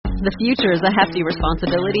The future is a hefty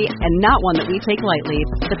responsibility and not one that we take lightly.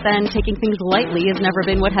 But then taking things lightly has never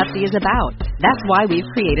been what Hefty is about. That's why we've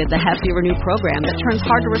created the Hefty Renew program that turns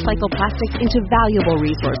hard-to-recycle plastics into valuable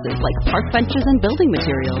resources like park benches and building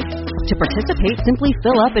materials. To participate, simply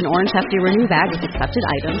fill up an orange Hefty Renew bag with accepted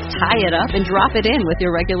items, tie it up, and drop it in with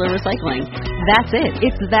your regular recycling. That's it.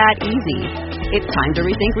 It's that easy. It's time to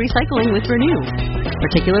rethink recycling with Renew.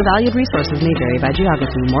 Particular valued resources may vary by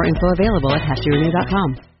geography. More info available at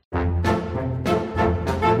heftyrenew.com.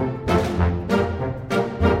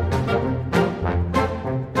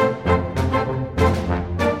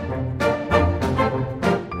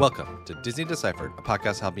 Welcome to Disney Deciphered, a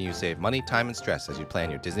podcast helping you save money, time, and stress as you plan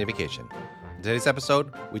your Disney vacation. In today's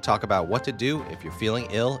episode, we talk about what to do if you're feeling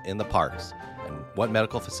ill in the parks and what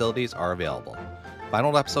medical facilities are available. Find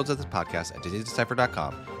old episodes of this podcast at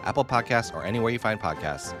DisneyDeciphered.com, Apple Podcasts, or anywhere you find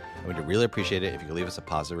podcasts, and we'd really appreciate it if you could leave us a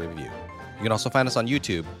positive review. You can also find us on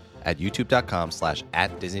YouTube at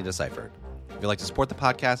youtube.com/@DisneyDeciphered. If you'd like to support the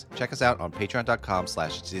podcast, check us out on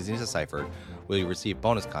patreon.com/DisneyDeciphered, where you receive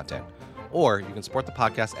bonus content. Or you can support the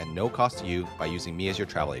podcast at no cost to you by using me as your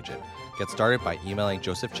travel agent. Get started by emailing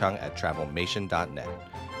Joseph Chung at travelmation.net.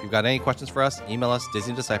 If you've got any questions for us, email us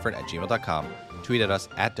disneydeciphered@gmail.com, tweet at us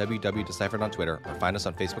at www.deciphered on Twitter, or find us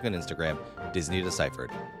on Facebook and Instagram, Disney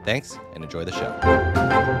Deciphered. Thanks, and enjoy the show.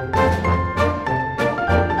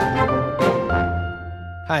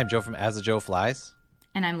 Hi, I'm Joe from As the Joe Flies.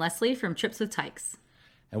 And I'm Leslie from Trips with Tykes.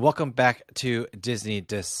 And welcome back to Disney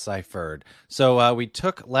Deciphered. So we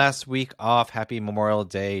took last week off. Happy Memorial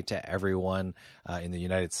Day to everyone in the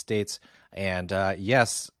United States. And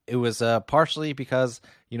yes, it was partially because,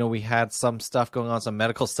 we had some stuff going on, some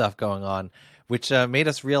medical stuff going on, which made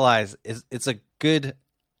us realize it's a good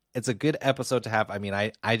episode to have. I mean,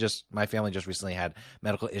 my family just recently had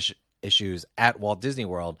medical issues at Walt Disney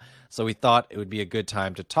World. So we thought it would be a good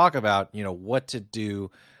time to talk about, what to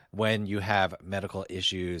do when you have medical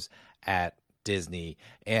issues at Disney.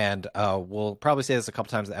 And we'll probably say this a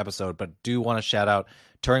couple times in the episode, but do want to shout out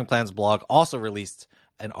Touring Plans blog also released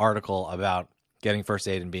an article about getting first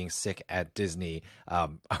aid and being sick at Disney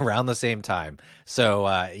around the same time. So,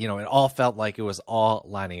 it all felt like it was all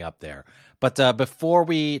lining up there. But before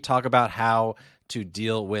we talk about how to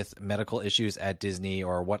deal with medical issues at Disney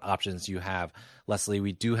or what options you have, Leslie,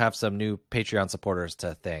 we do have some new Patreon supporters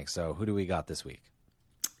to thank. So who do we got this week?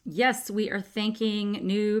 Yes, we are thanking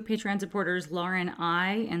new Patreon supporters Lauren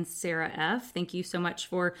I. and Sarah F. Thank you so much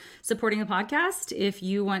for supporting the podcast. If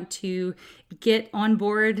you want to get on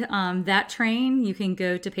board that train, you can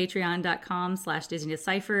go to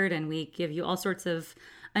patreon.com/DisneyDeciphered, and we give you all sorts of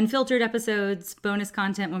unfiltered episodes, bonus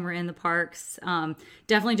content when we're in the parks.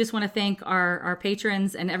 Definitely just want to thank our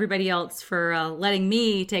patrons and everybody else for letting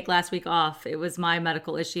me take last week off. It was my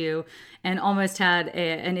medical issue and almost had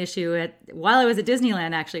an issue while I was at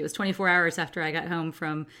Disneyland, actually. It was 24 hours after I got home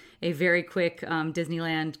from a very quick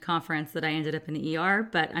Disneyland conference that I ended up in the ER,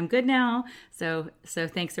 but I'm good now. So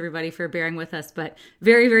thanks everybody for bearing with us, but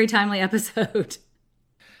very, very timely episode.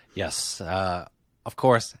 Yes, of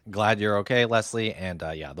course, glad you're okay, Leslie, and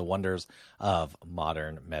the wonders of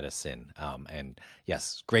modern medicine. And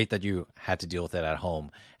yes, great that you had to deal with it at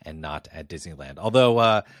home and not at Disneyland.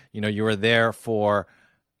 Although, you were there for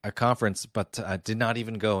a conference, but did not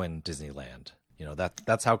even go in Disneyland.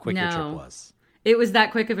 That's how quick your trip was. It was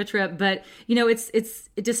that quick of a trip, but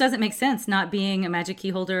it just doesn't make sense not being a Magic Key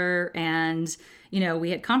holder. And we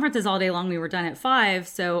had conferences all day long. We were done at 5,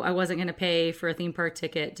 so I wasn't going to pay for a theme park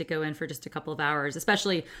ticket to go in for just a couple of hours.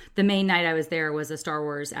 Especially the main night I was there was a Star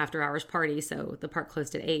Wars after hours party, so the park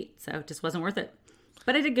closed at 8, so it just wasn't worth it.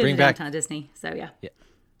 But I did go to downtown Disney, so yeah.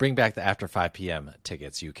 Bring back the after 5 p.m.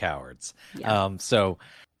 tickets, you cowards. Yeah. So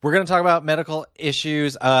we're going to talk about medical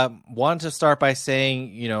issues. Wanted to start by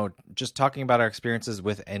saying, just talking about our experiences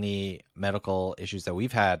with any medical issues that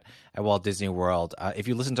we've had at Walt Disney World. If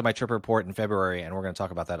you listen to my trip report in February, and we're going to talk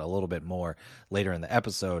about that a little bit more later in the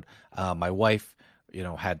episode, my wife,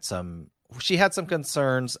 had some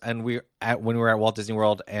concerns, and when we were at Walt Disney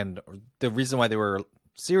World, and the reason why they were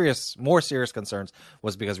more serious concerns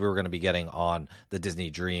was because we were going to be getting on the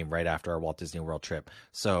Disney Dream right after our Walt Disney World trip.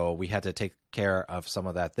 So we had to take care of some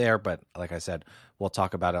of that there. But like I said, we'll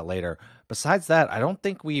talk about it later. Besides that, I don't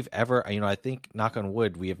think we've ever, I think, knock on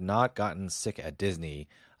wood, we have not gotten sick at Disney,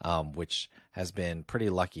 which has been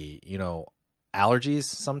pretty lucky. Allergies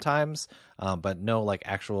sometimes, but no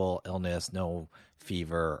actual illness, no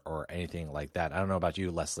fever or anything like that. I don't know about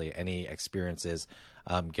you, Leslie. Any experiences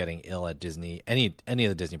getting ill at Disney? Any of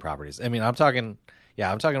the Disney properties? I mean, I'm talking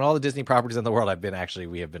all the Disney properties in the world.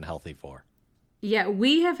 We have been healthy for. Yeah,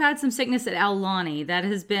 we have had some sickness at Aulani. That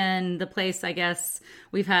has been the place, I guess,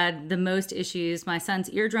 we've had the most issues. My son's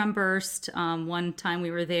eardrum burst. One time we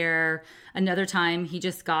were there. Another time he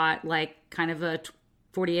just got like kind of a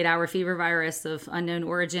 48-hour fever virus of unknown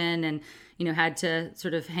origin and, had to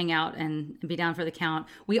sort of hang out and be down for the count.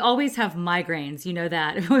 We always have migraines,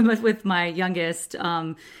 that, with my youngest.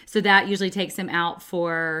 So that usually takes him out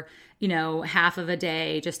for half of a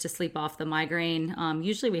day just to sleep off the migraine.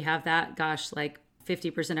 Usually we have that, like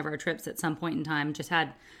 50% of our trips at some point in time. Just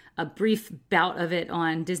had a brief bout of it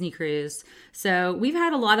on Disney Cruise. So we've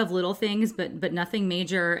had a lot of little things, but nothing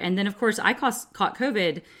major. And then, of course, I caught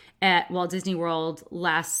COVID at Walt Disney World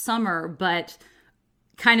last summer, but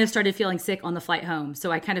kind of started feeling sick on the flight home.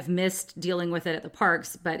 So I kind of missed dealing with it at the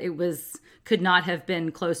parks, but could not have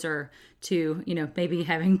been closer to, maybe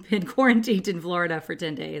having been quarantined in Florida for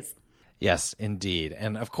 10 days. Yes, indeed.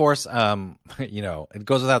 And of course, it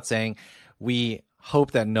goes without saying, we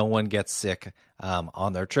hope that no one gets sick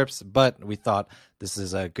on their trips, but we thought this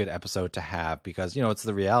is a good episode to have because, it's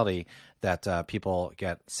the reality that people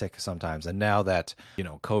get sick sometimes. And now that,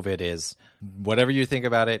 COVID is, whatever you think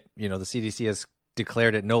about it, the CDC has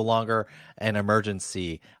declared it no longer an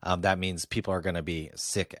emergency. That means people are going to be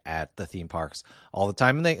sick at the theme parks all the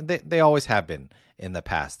time. And they always have been in the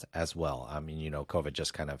past as well. I mean, COVID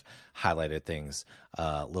just kind of highlighted things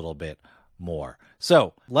a little bit more.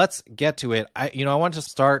 So let's get to it. I want to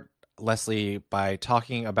start, Leslie, by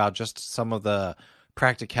talking about just some of the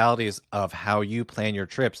practicalities of how you plan your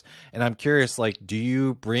trips. And I'm curious, do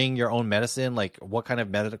you bring your own medicine? What kind of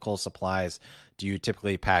medical supplies do you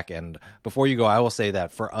typically pack? And before you go, I will say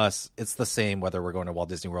that for us, it's the same whether we're going to Walt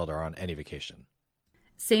Disney World or on any vacation.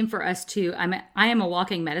 Same for us too. I am a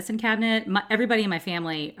walking medicine cabinet. Everybody in my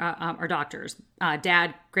family are doctors.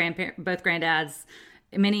 Dad, both granddads,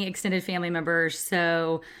 many extended family members.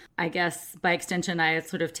 So I guess by extension, I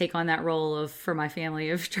sort of take on that role for my family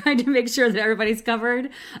of trying to make sure that everybody's covered,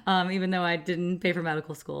 even though I didn't pay for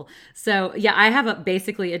medical school. So yeah, I have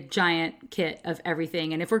basically a giant kit of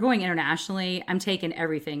everything. And if we're going internationally, I'm taking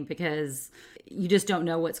everything because you just don't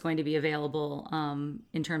know what's going to be available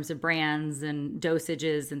in terms of brands and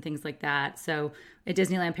dosages and things like that. So at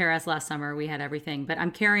Disneyland Paris last summer, we had everything. But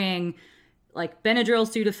I'm carrying Benadryl,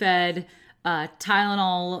 Sudafed,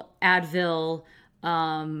 Tylenol, Advil,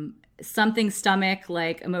 something stomach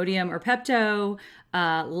like Imodium or Pepto,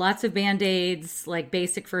 lots of Band-Aids,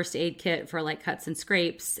 basic first aid kit for cuts and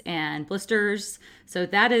scrapes and blisters. So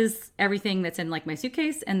that is everything that's in my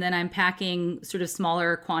suitcase. And then I'm packing sort of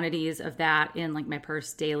smaller quantities of that in my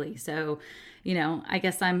purse daily. So, I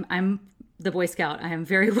guess I'm the Boy Scout. I am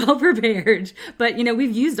very well prepared, but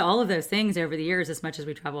we've used all of those things over the years as much as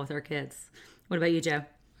we travel with our kids. What about you, Joe?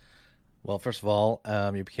 Well, first of all,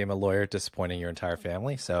 you became a lawyer disappointing your entire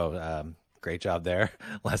family. So great job there,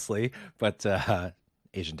 Leslie. But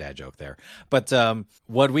Asian dad joke there. But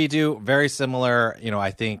what we do, very similar.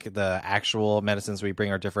 I think the actual medicines we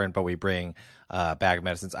bring are different, but we bring a bag of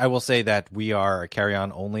medicines. I will say that we are a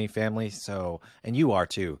carry-on only family. So, and you are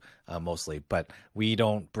too, mostly. But we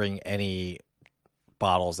don't bring any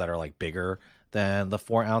bottles that are bigger than the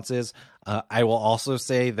 4 ounces. I will also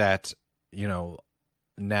say that,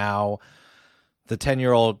 now the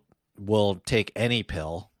 10-year-old will take any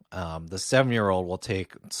pill. The 7-year-old will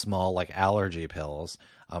take small allergy pills.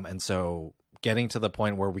 And so getting to the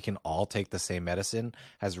point where we can all take the same medicine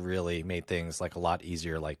has really made things a lot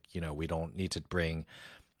easier. We don't need to bring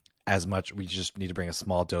as much. We just need to bring a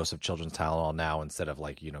small dose of children's Tylenol now instead of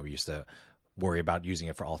we used to worry about using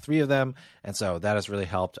it for all 3 of them. And so that has really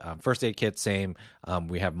helped. First aid kit, same.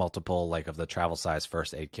 We have multiple of the travel size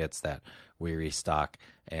first aid kits that we restock,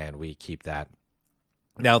 and we keep that.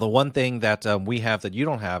 Now, the one thing that we have that you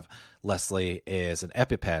don't have, Leslie, is an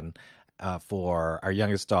EpiPen for our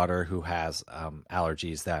youngest daughter who has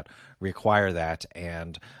allergies that require that.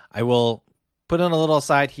 And I will put in a little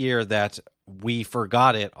aside here that we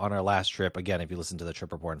forgot it on our last trip. Again, if you listen to the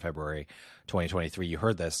trip report in February 2023, you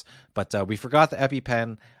heard this, but we forgot the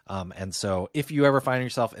EpiPen. And so if you ever find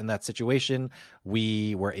yourself in that situation,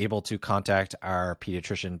 we were able to contact our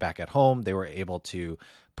pediatrician back at home. They were able to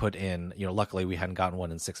put in, luckily we hadn't gotten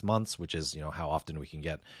one in 6 months, which is, how often we can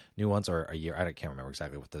get new ones, or a year. I can't remember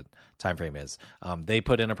exactly what the time frame is. They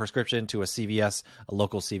put in a prescription to a CVS, a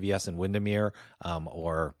local CVS in Windermere,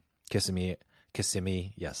 or Kissimmee.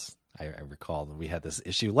 Yes, I recall that we had this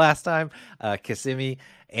issue last time, Kissimmee,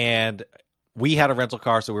 and we had a rental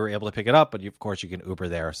car, so we were able to pick it up, but of course you can Uber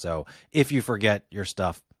there. So if you forget your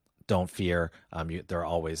stuff, don't fear. There are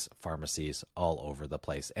always pharmacies all over the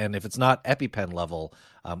place. And if it's not EpiPen level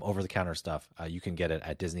over-the-counter stuff, you can get it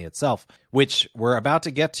at Disney itself, which we're about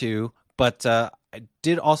to get to. But I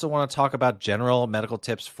did also want to talk about general medical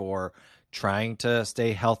tips for trying to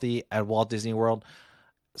stay healthy at Walt Disney World.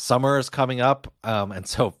 Summer is coming up. And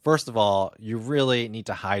so first of all, you really need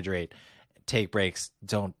to hydrate, take breaks.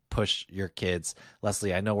 Don't push your kids.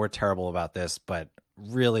 Leslie, I know we're terrible about this, but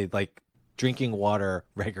really like drinking water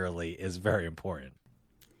regularly is very important.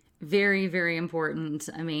 Very, very important.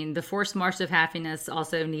 I mean, the forced march of happiness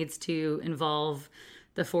also needs to involve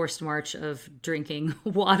the forced march of drinking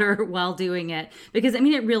water while doing it. Because, I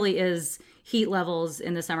mean, it really is heat levels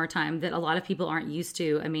in the summertime that a lot of people aren't used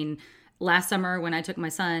to. I mean, last summer when I took my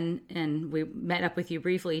son and we met up with you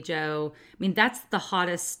briefly, Joe, I mean, that's the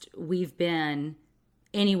hottest we've been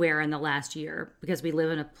anywhere in the last year because we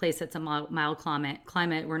live in a place that's a mild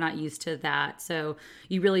climate. We're not used to that. So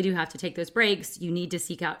you really do have to take those breaks. You need to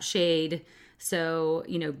seek out shade. So,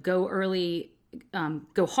 go early,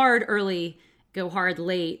 go hard early, go hard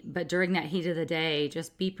late. But during that heat of the day,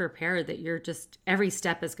 just be prepared that every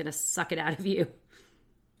step is going to suck it out of you.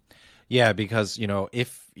 Yeah, because,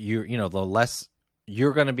 if the less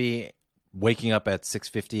you're going to be waking up at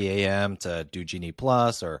 6:50 a.m. to do Genie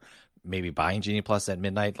Plus or maybe buying Genie Plus at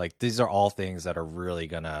midnight, like these are all things that are really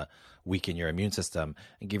going to weaken your immune system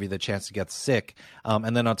and give you the chance to get sick.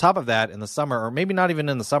 And then on top of that, in the summer, or maybe not even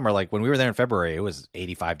in the summer, like when we were there in February, it was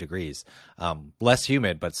 85 degrees, less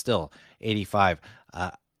humid, but still 85.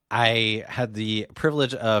 I had the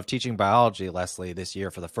privilege of teaching biology, Leslie, this year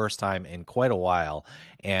for the first time in quite a while.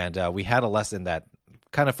 And we had a lesson that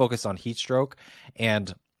kind of focused on heat stroke.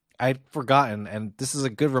 And I'd forgotten, and this is a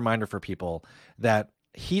good reminder for people, that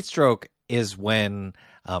heat stroke is when,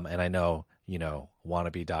 and I know,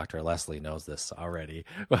 wannabe Dr. Leslie knows this already,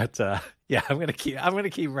 but yeah, I'm gonna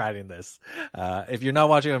keep writing this. If you're not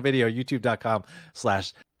watching on video,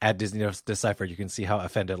 youtube.com/@DisneyDeciphered, you can see how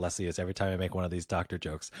offended Leslie is every time I make one of these doctor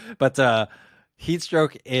jokes. But heat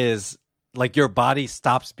stroke is like your body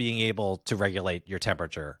stops being able to regulate your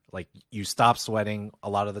temperature. Like you stop sweating a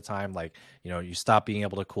lot of the time. Like, you stop being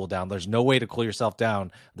able to cool down. There's no way to cool yourself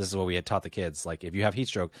down. This is what we had taught the kids. Like if you have heat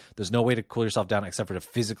stroke, there's no way to cool yourself down except for to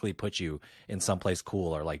physically put you in someplace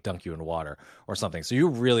cool or like dunk you in water or something. So you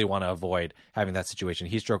really want to avoid having that situation.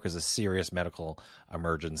 Heat stroke is a serious medical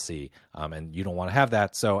emergency, and you don't want to have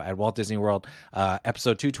that. So at Walt Disney World,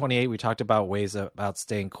 episode 228, we talked about ways about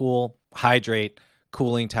staying cool, hydrate,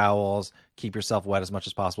 cooling towels, keep yourself wet as much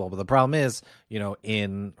as possible. But the problem is,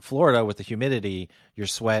 in Florida with the humidity, your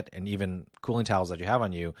sweat and even cooling towels that you have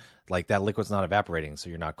on you, like that liquid's not evaporating, so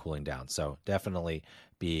you're not cooling down. So definitely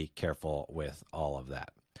be careful with all of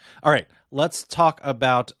that. All right, let's talk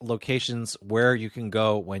about locations where you can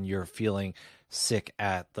go when you're feeling sick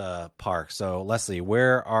at the park. So Leslie,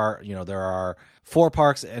 there are 4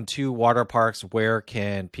 parks and 2 water parks. Where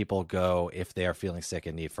can people go if they are feeling sick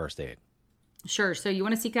and need first aid? Sure. So you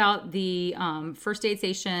want to seek out the first aid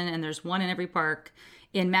station, and there's one in every park.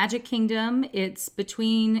 In Magic Kingdom, it's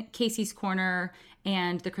between Casey's Corner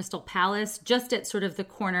and the Crystal Palace, just at sort of the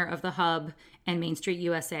corner of the hub and Main Street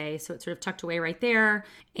USA. So it's sort of tucked away right there.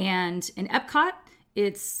 And in Epcot,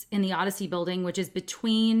 it's in the Odyssey building, which is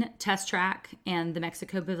between Test Track and the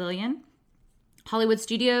Mexico Pavilion. Hollywood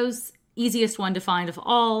Studios, easiest one to find of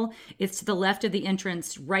all. It's to the left of the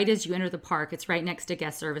entrance, right as you enter the park. It's right next to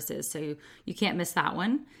guest services, so you can't miss that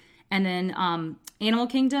one. And then Animal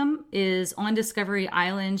Kingdom is on Discovery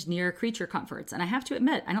Island near Creature Comforts. And I have to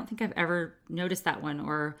admit, I don't think I've ever noticed that one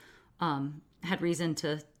or had reason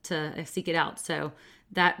to seek it out. So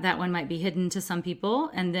that one might be hidden to some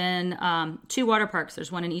people. And then 2 water parks.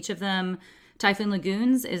 There's one in each of them. Typhoon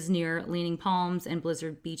Lagoons is near Leaning Palms, and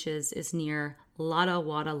Blizzard Beaches is near Lotta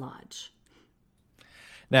Wada Lodge.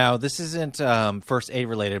 Now, this isn't first aid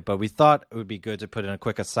related, but we thought it would be good to put in a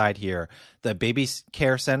quick aside here. The baby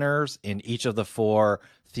care centers in each of the 4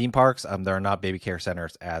 theme parks, there are not baby care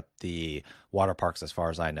centers at the water parks as far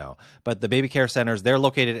as I know. But the baby care centers, they're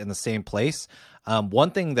located in the same place.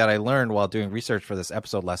 One thing that I learned while doing research for this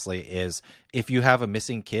episode, Leslie, is if you have a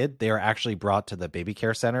missing kid, they are actually brought to the baby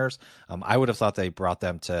care centers. I would have thought they brought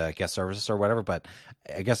them to guest services or whatever, but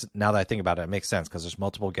I guess now that I think about it, it makes sense because there's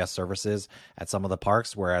multiple guest services at some of the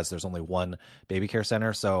parks, whereas there's only one baby care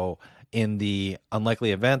center. So in the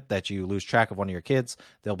unlikely event that you lose track of one of your kids,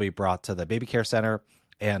 they'll be brought to the baby care center.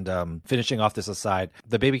 And finishing off this aside,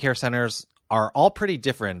 the baby care centers are all pretty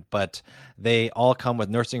different, but they all come with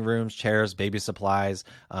nursing rooms, chairs, baby supplies.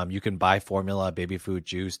 You can buy formula, baby food,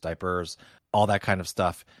 juice, diapers, all that kind of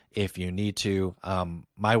stuff if you need to.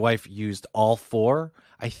 My wife used all 4.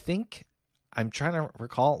 I think I'm trying to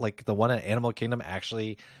recall, like the one at Animal Kingdom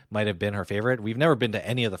actually might have been her favorite. We've never been to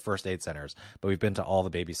any of the first aid centers, but we've been to all the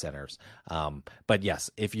baby centers. But yes,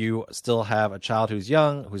 if you still have a child who's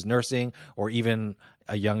young, who's nursing, or even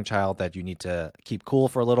a young child that you need to keep cool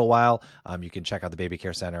for a little while, you can check out the baby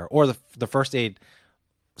care center, or the first aid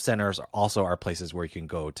centers also are places where you can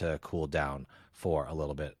go to cool down for a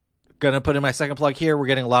little bit. Going to put in my second plug here. We're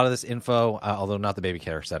getting a lot of this info, although not the baby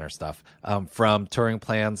care center stuff, from Touring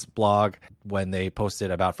Plans blog when they posted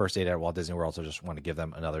about first aid at Walt Disney World. So just want to give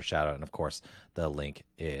them another shout out. And of course, the link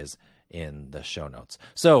is in the show notes.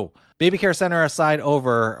 So baby care center aside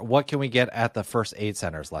over, what can we get at the first aid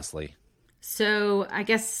centers, Leslie? So I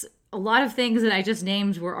guess a lot of things that I just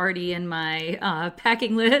named were already in my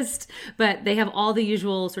packing list, but they have all the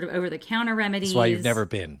usual sort of over-the-counter remedies. That's why you've never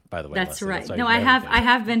been, by the way. That's Leslie. right. That's no, I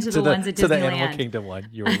have been to the ones at Disneyland. To the Animal Kingdom one.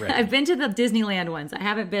 You were ready. I've been to the Disneyland ones. I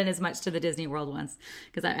haven't been as much to the Disney World ones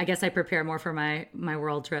because I guess I prepare more for my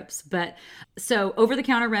world trips. But so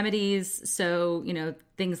over-the-counter remedies. So,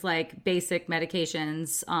 things like basic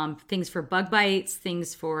medications, things for bug bites,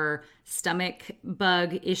 things for stomach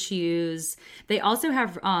bug issues. They also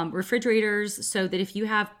have refrigerators so that if you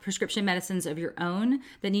have prescription medicines of your own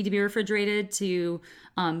that need to be refrigerated to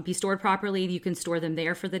be stored properly, you can store them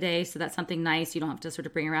there for the day. So that's something nice. You don't have to sort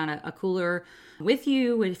of bring around a cooler with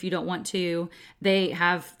you if you don't want to. They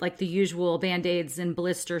have like the usual Band-Aids and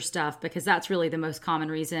blister stuff because that's really the most common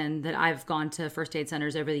reason that I've gone to first aid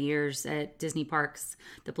centers over the years at Disney parks.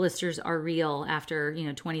 The blisters are real after,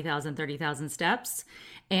 20,000, 30,000 steps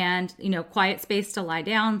and, quiet space to lie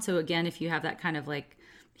down. So again, if you have that kind of like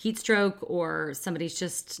heat stroke or somebody's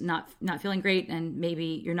just not feeling great and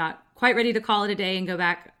maybe you're not quite ready to call it a day and go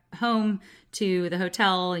back home to the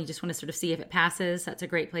hotel and you just want to sort of see if it passes, that's a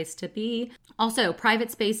great place to be. Also,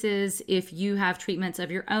 private spaces, if you have treatments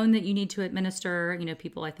of your own that you need to administer,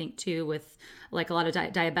 people I think too with like a lot of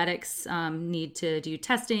diabetics need to do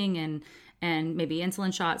testing and maybe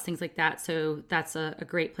insulin shots, things like that. So that's a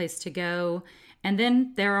great place to go. And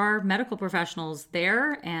then there are medical professionals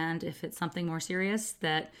there. And if it's something more serious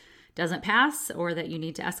that doesn't pass or that you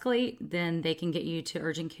need to escalate, then they can get you to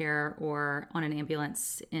urgent care or on an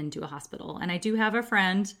ambulance into a hospital. And I do have a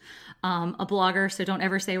friend, a blogger, so don't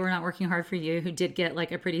ever say we're not working hard for you, who did get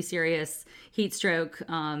like a pretty serious heat stroke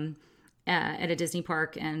at a Disney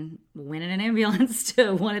park and went in an ambulance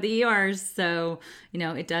to one of the ERs. So,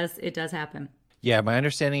 it does happen. Yeah, my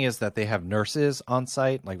understanding is that they have nurses on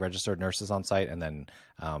site, like registered nurses on site, and then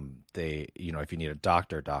they, if you need a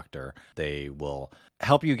doctor, they will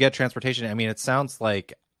help you get transportation. I mean, it sounds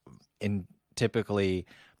like typically,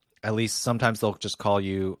 at least sometimes they'll just call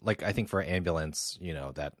you, like I think for an ambulance,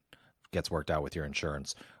 that gets worked out with your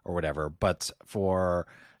insurance or whatever. But for,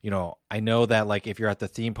 I know that like if you're at the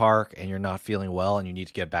theme park and you're not feeling well and you need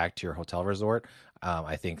to get back to your hotel resort,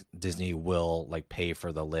 I think Disney will like pay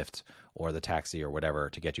for the Lyft or the taxi or whatever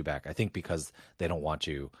to get you back. I think because they don't want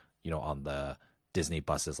you, on the Disney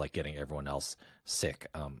buses, like getting everyone else sick.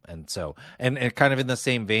 And kind of in the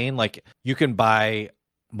same vein, like you can buy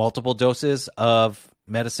multiple doses of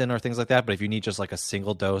medicine or things like that. But if you need just like a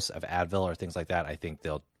single dose of Advil or things like that, I think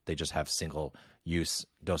they just have single use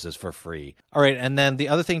doses for free. All right. And then the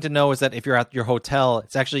other thing to know is that if you're at your hotel,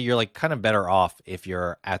 you're like kind of better off if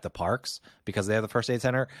you're at the parks because they have the first aid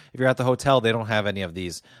center. If you're at the hotel, they don't have any of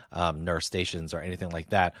these nurse stations or anything like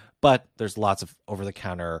that. But there's lots of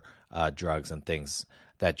over-the-counter drugs and things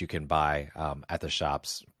that you can buy at the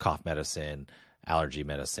shops, cough medicine, allergy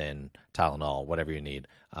medicine, Tylenol, whatever you need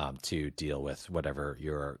to deal with whatever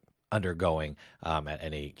you're undergoing at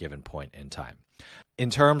any given point in time. In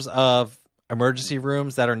terms of emergency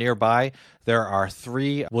rooms that are nearby, there are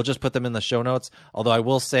 3. We'll just put them in the show notes. Although I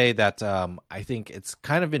will say that I think it's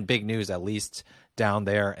kind of been big news, at least down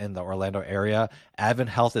there in the Orlando area. Advent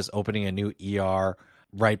Health is opening a new ER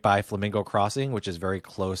right by Flamingo Crossing, which is very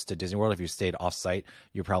close to Disney World. If you stayed off-site,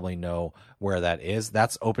 you probably know where that is.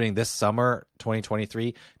 That's opening this summer,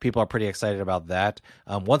 2023. People are pretty excited about that.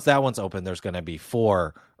 Once that one's open, there's going to be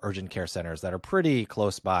 4 urgent care centers that are pretty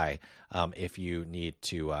close by if you need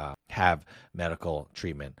to have medical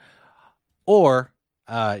treatment. Or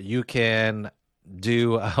you can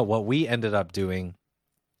do what we ended up doing.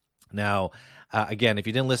 Now, again, if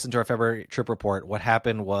you didn't listen to our February trip report, what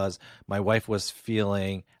happened was my wife was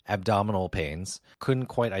feeling abdominal pains, couldn't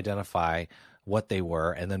quite identify what they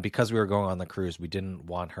were. And then because we were going on the cruise, we didn't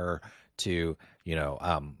want her to,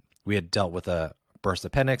 we had dealt with a burst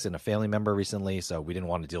appendix in a family member recently, so we didn't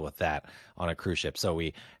want to deal with that on a cruise ship. So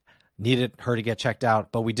we needed her to get checked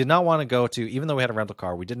out, but we did not want to go to, even though we had a rental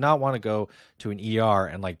car, we did not want to go to an ER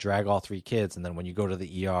and like drag all 3 kids. And then when you go to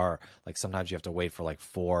the ER, like sometimes you have to wait for like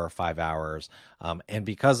 4 or 5 hours. And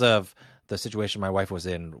because of the situation my wife was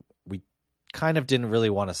in, we kind of didn't really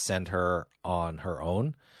want to send her on her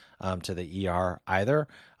own to the ER either.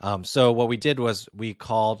 So what we did was we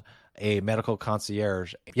called a medical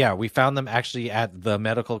concierge. Yeah, we found them actually at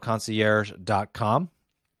themedicalconcierge.com.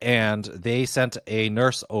 And they sent a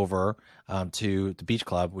nurse over to the beach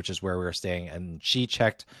club, which is where we were staying. And she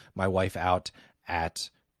checked my wife out at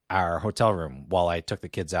our hotel room while I took the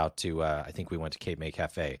kids out to, I think we went to Cape May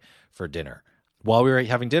Cafe for dinner. While we were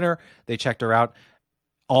having dinner, they checked her out.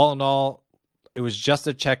 All in all, it was just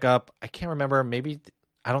a checkup. I can't remember. Maybe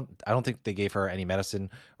I don't think they gave her any medicine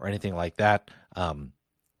or anything like that.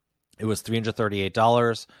 It was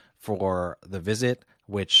 $338 for the visit,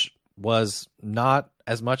 which was not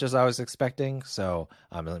as much as I was expecting. So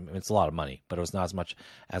it's a lot of money, but it was not as much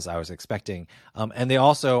as I was expecting. And they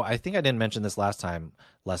also, I think I didn't mention this last time,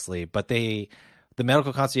 Leslie, but the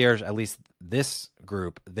medical concierge, at least this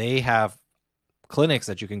group, they have clinics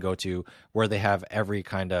that you can go to where they have every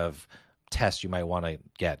kind of test you might want to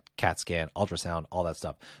get, CAT scan, ultrasound, all that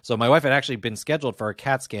stuff. So my wife had actually been scheduled for a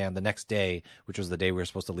CAT scan the next day, which was the day we were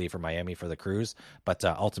supposed to leave for Miami for the cruise. But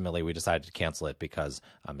ultimately we decided to cancel it because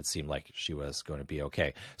it seemed like she was going to be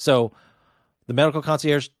okay. So the medical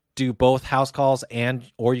concierge do both house calls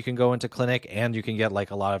or you can go into clinic and you can get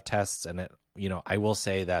like a lot of tests. And I will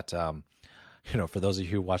say that, for those of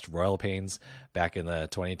you who watched Royal Pains back in the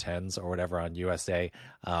 2010s or whatever on USA,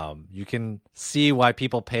 you can see why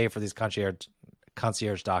people pay for these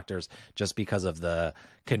concierge doctors just because of the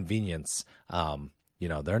convenience. There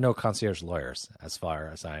are no concierge lawyers as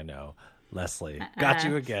far as I know. Leslie, got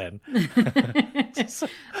you again. I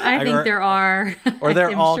think there are. Or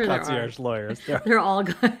they're all sure concierge lawyers. They're all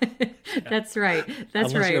good. That's right.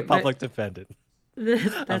 That's Unless right. You're a public defendant.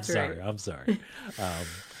 That's I'm sorry.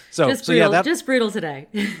 Just brutal today.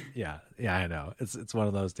 Yeah, I know. It's one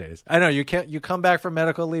of those days. I know you come back from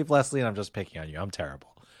medical leave, Leslie, and I'm just picking on you. I'm terrible.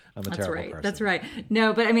 I'm a terrible person. That's right.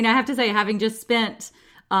 No, but I mean, I have to say, having just spent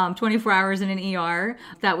 24 hours in an ER,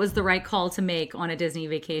 that was the right call to make on a Disney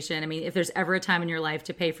vacation. I mean, if there's ever a time in your life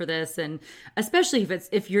to pay for this, and especially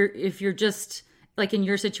if you're just like in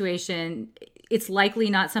your situation, it's likely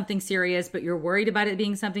not something serious, but you're worried about it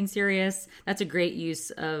being something serious. That's a great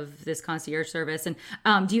use of this concierge service. And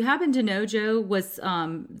do you happen to know, Joe, was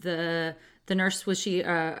the nurse, was she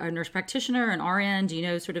a nurse practitioner, an RN? Do you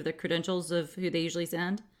know sort of the credentials of who they usually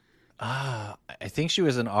send? I think she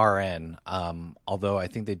was an RN, although I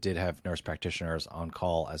think they did have nurse practitioners on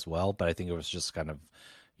call as well. But I think it was just kind of,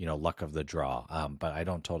 luck of the draw. But I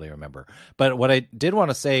don't totally remember. But what I did want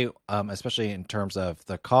to say, especially in terms of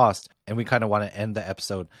the cost, and we kind of want to end the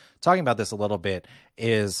episode talking about this a little bit,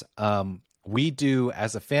 is we do,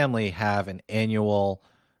 as a family, have an annual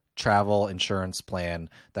travel insurance plan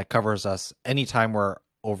that covers us anytime we're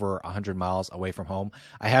over 100 miles away from home.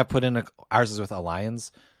 I have put in ours is with Allianz.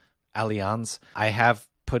 I have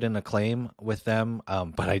put in a claim with them,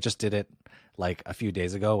 but I just did it like a few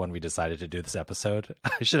days ago when we decided to do this episode.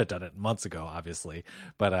 I should have done it months ago, obviously,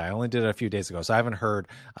 but I only did it a few days ago. So I haven't heard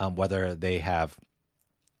whether they have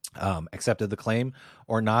accepted the claim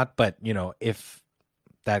or not. But, if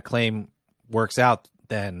that claim works out,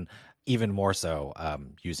 then even more so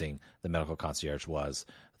using the medical concierge was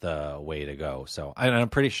the way to go. So I'm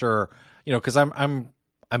pretty sure, because I'm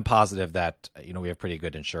positive that, we have pretty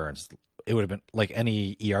good insurance. It would have been like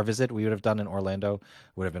any ER visit we would have done in Orlando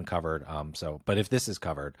would have been covered. But if this is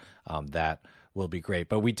covered, that will be great.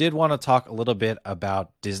 But we did want to talk a little bit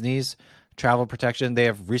about Disney's travel protection. They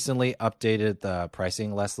have recently updated the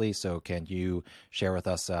pricing, Leslie. So can you share with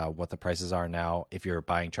us what the prices are now if you're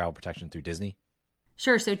buying travel protection through Disney?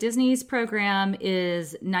 Sure. So Disney's program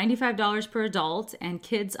is $95 per adult, and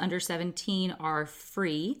kids under 17 are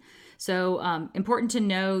free. So important to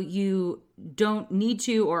know, you don't need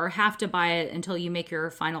to or have to buy it until you make your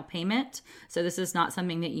final payment. So this is not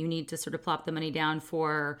something that you need to sort of plop the money down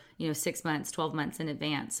for, 6 months, 12 months in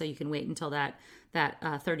advance. So you can wait until that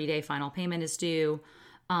 30-day final payment is due.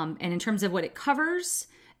 And in terms of what it covers,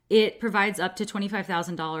 it provides up to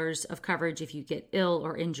 $25,000 of coverage if you get ill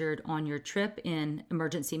or injured on your trip in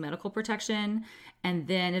emergency medical protection. And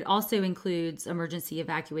then it also includes emergency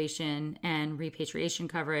evacuation and repatriation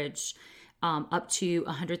coverage up to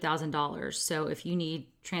 $100,000. So if you need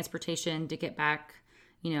transportation to get back,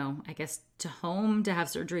 I guess to home to have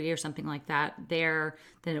surgery or something like that then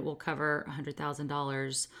it will cover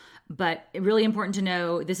 $100,000. But really important to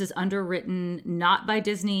know, this is underwritten not by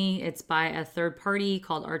Disney. It's by a third party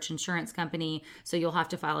called Arch Insurance Company. So you'll have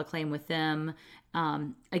to file a claim with them.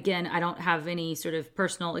 Again, I don't have any sort of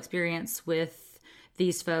personal experience with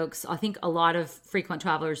these folks. I think a lot of frequent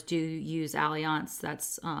travelers do use Allianz.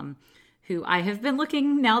 That's who I have been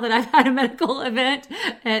looking now that I've had a medical event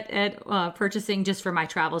at purchasing just for my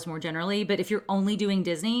travels more generally. But if you're only doing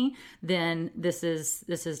Disney, then this is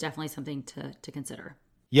definitely something to consider.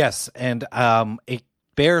 Yes, and it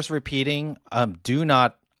bears repeating.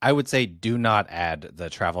 I would say do not add the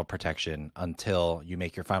travel protection until you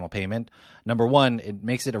make your final payment. Number one, it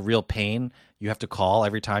makes it a real pain. You have to call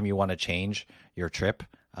every time you want to change your trip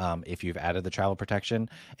if you've added the travel protection.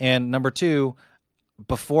 And number two,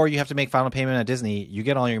 before you have to make final payment at Disney, you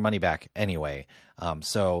get all your money back anyway.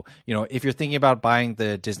 So, if you're thinking about buying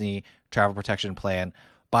the Disney travel protection plan,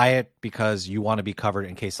 buy it because you want to be covered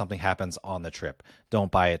in case something happens on the trip. Don't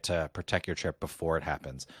buy it to protect your trip before it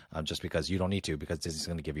happens, just because you don't need to, because Disney's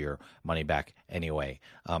going to give your money back anyway.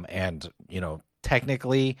 And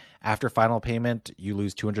technically, after final payment, you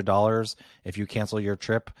lose $200 if you cancel your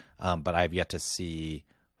trip. But I've yet to see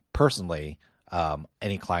personally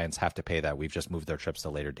any clients have to pay that. We've just moved their trips to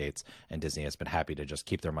later dates, and Disney has been happy to just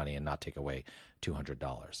keep their money and not take away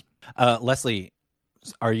 $200. Leslie,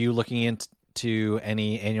 are you looking into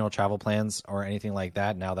any annual travel plans or anything like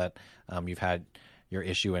that now that you've had your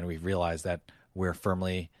issue and we've realized that we're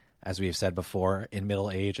firmly, as we've said before, in middle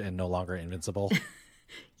age and no longer invincible?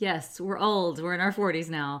 Yes, we're old. We're in our 40s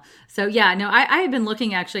now. So yeah, no, I have been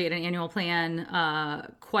looking actually at an annual plan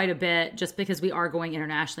quite a bit, just because we are going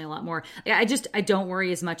internationally a lot more. I don't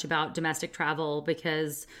worry as much about domestic travel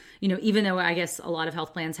because, even though I guess a lot of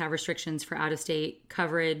health plans have restrictions for out-of-state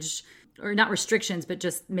coverage, or not restrictions, but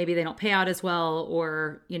just maybe they don't pay out as well,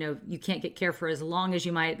 or, you can't get care for as long as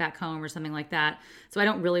you might back home or something like that. So I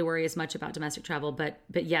don't really worry as much about domestic travel, but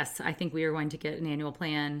yes, I think we are going to get an annual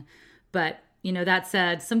plan. But that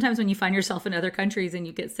said, sometimes when you find yourself in other countries and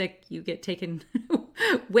you get sick, you get taken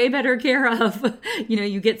way better care of.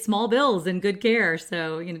 You get small bills and good care.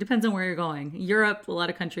 So, it depends on where you're going. Europe, a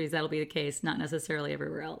lot of countries, that'll be the case, not necessarily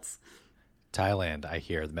everywhere else. Thailand, I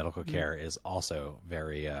hear the medical care is also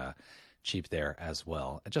very cheap there as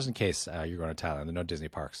well. Just in case you're going to Thailand, there are no Disney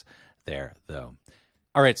parks there, though.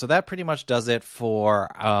 All right, so that pretty much does it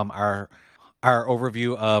for our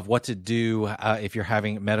overview of what to do if you're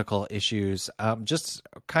having medical issues. Just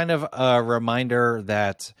kind of a reminder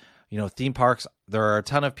that, theme parks, there are a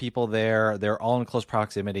ton of people there. They're all in close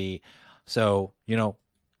proximity. So,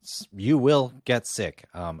 you will get sick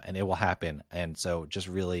and it will happen. And so just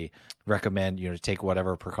really recommend, to take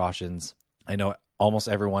whatever precautions. I know almost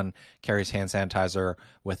everyone carries hand sanitizer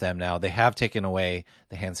with them now. They have taken away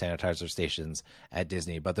the hand sanitizer stations at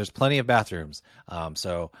Disney, but there's plenty of bathrooms.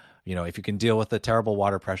 So, if you can deal with the terrible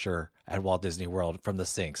water pressure at Walt Disney World from the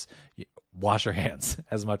sinks, wash your hands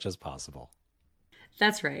as much as possible.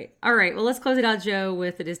 That's right. All right. Well, let's close it out, Joe,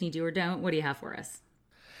 with the Disney do or don't. What do you have for us?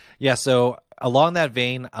 Yeah. So along that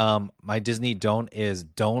vein, my Disney don't is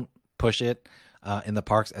don't push it in the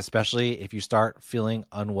parks, especially if you start feeling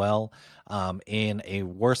unwell. In a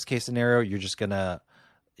worst case scenario, you're just gonna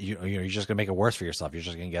you're just gonna make it worse for yourself. You're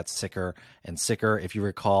just gonna get sicker and sicker. If you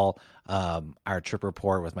recall our trip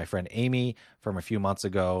report with my friend Amy from a few months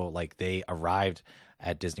ago, like they arrived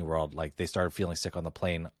at Disney World, like they started feeling sick on the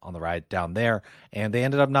plane on the ride down there, and they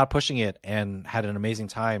ended up not pushing it and had an amazing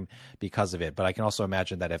time because of it. But I can also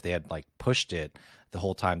imagine that if they had pushed it the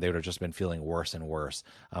whole time, they would have just been feeling worse and worse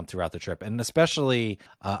throughout the trip. And especially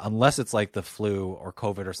unless it's like the flu or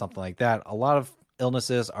COVID or something like that, a lot of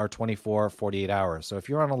illnesses are 24, 48 hours. So if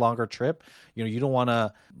you're on a longer trip, you don't want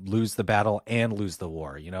to lose the battle and lose the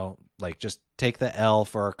war, just take the L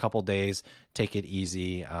for a couple days, take it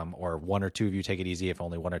easy, or one or two of you take it easy if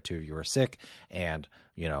only one or two of you are sick, and,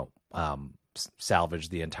 salvage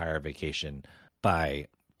the entire vacation by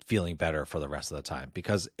feeling better for the rest of the time.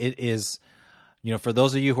 Because it is, for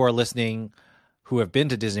those of you who are listening who have been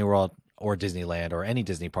to Disney World or Disneyland or any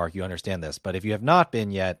Disney park, you understand this. But if you have not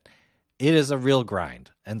been yet, it is a real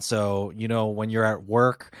grind. And so, when you're at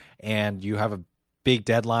work and you have a big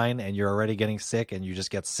deadline and you're already getting sick and you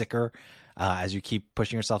just get sicker as you keep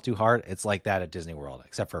pushing yourself too hard, it's like that at Disney World,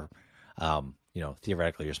 except for,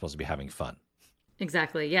 theoretically, you're supposed to be having fun.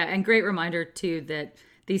 Exactly. Yeah. And great reminder, too, that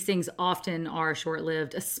these things often are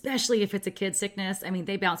short-lived, especially if it's a kid sickness. I mean,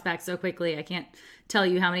 they bounce back so quickly. I can't tell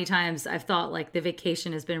you how many times I've thought the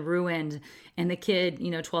vacation has been ruined and the kid,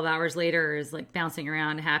 12 hours later is bouncing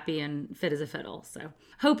around happy and fit as a fiddle. So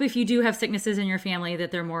hope if you do have sicknesses in your family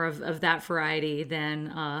that they're more of that variety than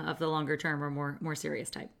of the longer term or more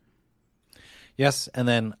serious type. Yes, and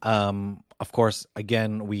then of course,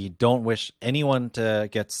 again, we don't wish anyone to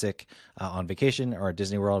get sick on vacation or at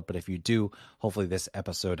Disney World, but if you do, hopefully this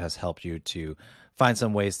episode has helped you to find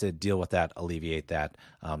some ways to deal with that, alleviate that,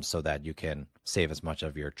 so that you can save as much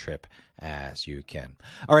of your trip as you can.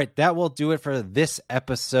 All right, that will do it for this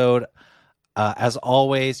episode. As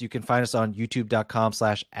always, you can find us on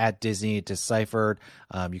youtube.com/@DisneyDeciphered.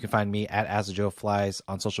 You can find me at AsAJoeFlies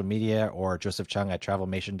on social media or Joseph Chung at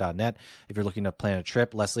TravelMation.net. If you're looking to plan a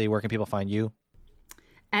trip, Leslie, where can people find you?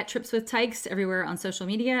 At Trips with Tykes everywhere on social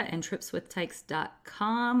media and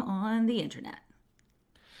tripswithtykes.com on the internet.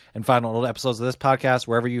 And find old episodes of this podcast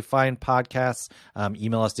wherever you find podcasts.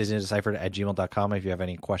 Email us DisneyDeciphered@gmail.com if you have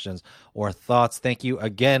any questions or thoughts. Thank you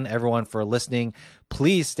again, everyone, for listening.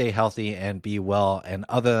 Please stay healthy and be well. And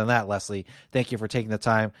other than that, Leslie, thank you for taking the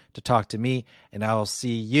time to talk to me. And I will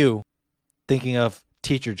see you thinking of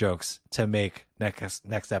teacher jokes to make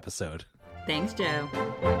next episode. Thanks, Joe.